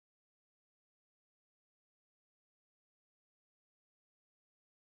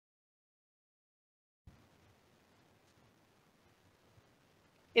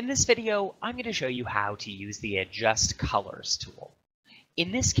In this video, I'm going to show you how to use the Adjust Colors tool.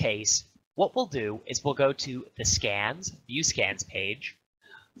 In this case, what we'll do is we'll go to the Scans, View Scans page,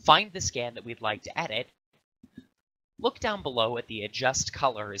 find the scan that we'd like to edit, look down below at the Adjust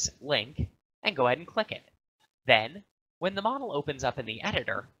Colors link, and go ahead and click it. Then, when the model opens up in the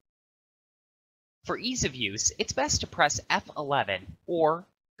editor, for ease of use, it's best to press F11 or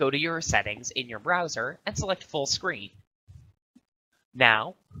go to your settings in your browser and select Full Screen.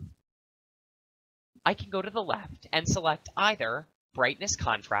 Now, I can go to the left and select either Brightness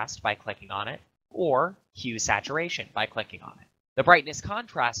Contrast by clicking on it, or Hue Saturation by clicking on it. The Brightness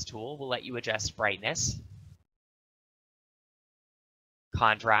Contrast tool will let you adjust brightness,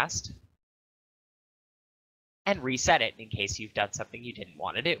 contrast, and reset it in case you've done something you didn't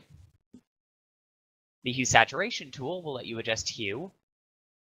want to do. The Hue Saturation tool will let you adjust hue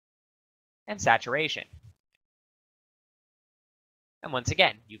and saturation. And once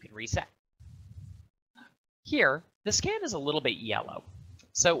again, you can reset. Here, the scan is a little bit yellow,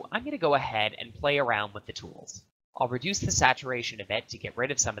 so I'm going to go ahead and play around with the tools. I'll reduce the saturation a bit to get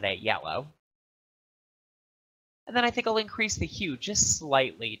rid of some of that yellow. And then I think I'll increase the hue just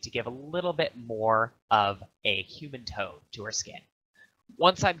slightly to give a little bit more of a human tone to our skin.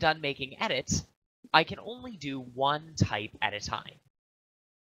 Once I'm done making edits, I can only do one type at a time.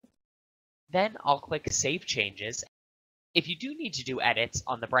 Then I'll click Save Changes. If you do need to do edits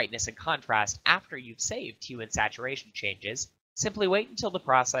on the brightness and contrast after you've saved hue and saturation changes, simply wait until the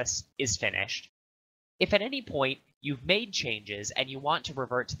process is finished. If at any point you've made changes and you want to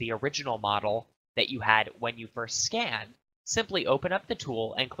revert to the original model that you had when you first scanned, simply open up the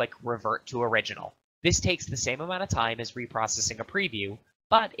tool and click Revert to Original. This takes the same amount of time as reprocessing a preview,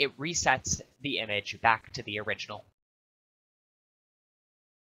 but it resets the image back to the original.